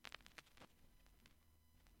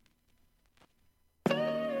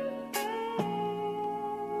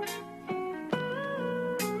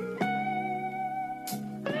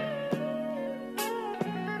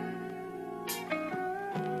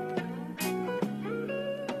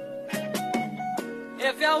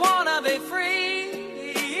If you wanna be free,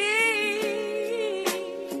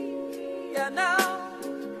 you know,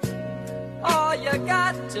 all you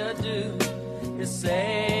got to do is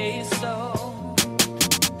say so.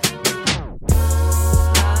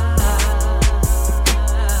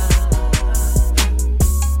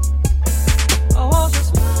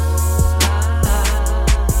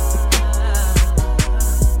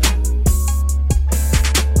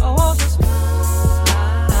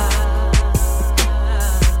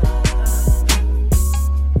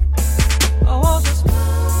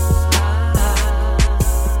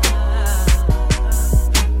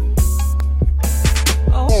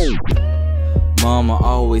 Mama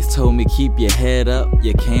always told me keep your head up,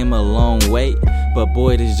 you came a long way. But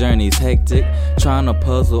boy, this journey's hectic, trying to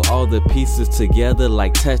puzzle all the pieces together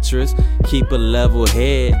like Tetris. Keep a level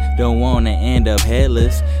head, don't wanna end up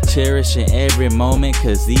headless. Cherishing every moment,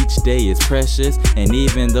 cause each day is precious. And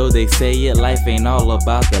even though they say it, life ain't all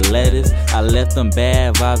about the lettuce. I left them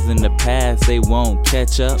bad vibes in the past, they won't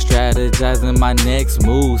catch up. Strategizing my next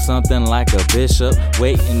move, something like a bishop.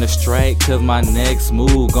 Waiting to strike, cause my next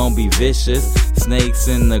move gon' be vicious. Snakes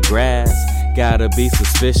in the grass, gotta be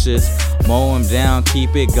suspicious. Mow 'em down,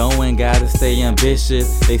 keep it going, gotta stay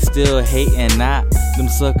ambitious. They still hating, not them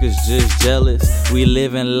suckers just jealous. We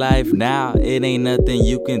living life now, it ain't nothing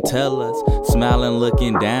you can tell us. Smiling,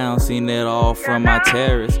 looking down, seen it all from my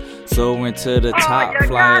terrace. Soaring to the top,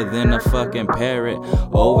 flyer than a fucking parrot.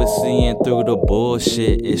 Overseeing through the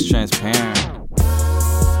bullshit, it's transparent.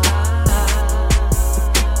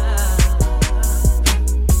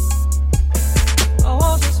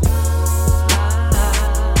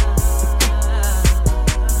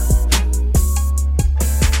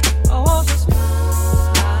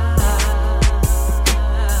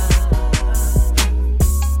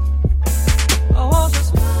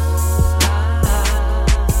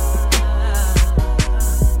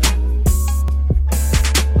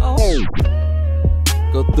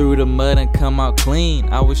 Go through the mud and come out clean.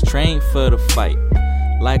 I was trained for the fight,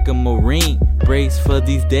 like a Marine, braced for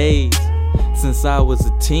these days since I was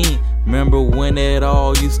a teen. Remember when it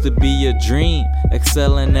all used to be a dream,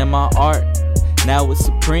 excelling in my art, now it's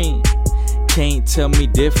supreme. Can't tell me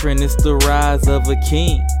different, it's the rise of a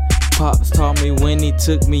king. Pops taught me when he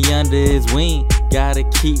took me under his wing. Gotta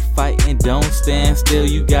keep fighting, don't stand still,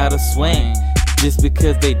 you gotta swing. Just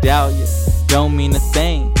because they doubt you, don't mean a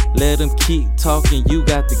thing. Let them keep talking, you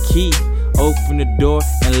got the key. Open the door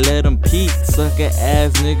and let them peek. Sucker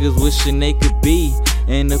ass niggas wishing they could be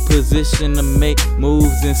in a position to make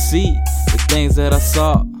moves and see the things that I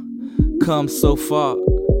saw come so far.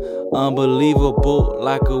 Unbelievable,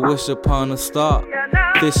 like a wish upon a star.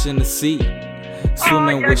 Fish in the sea,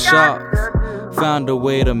 swimming with sharks. Found a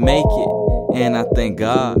way to make it, and I thank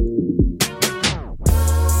God.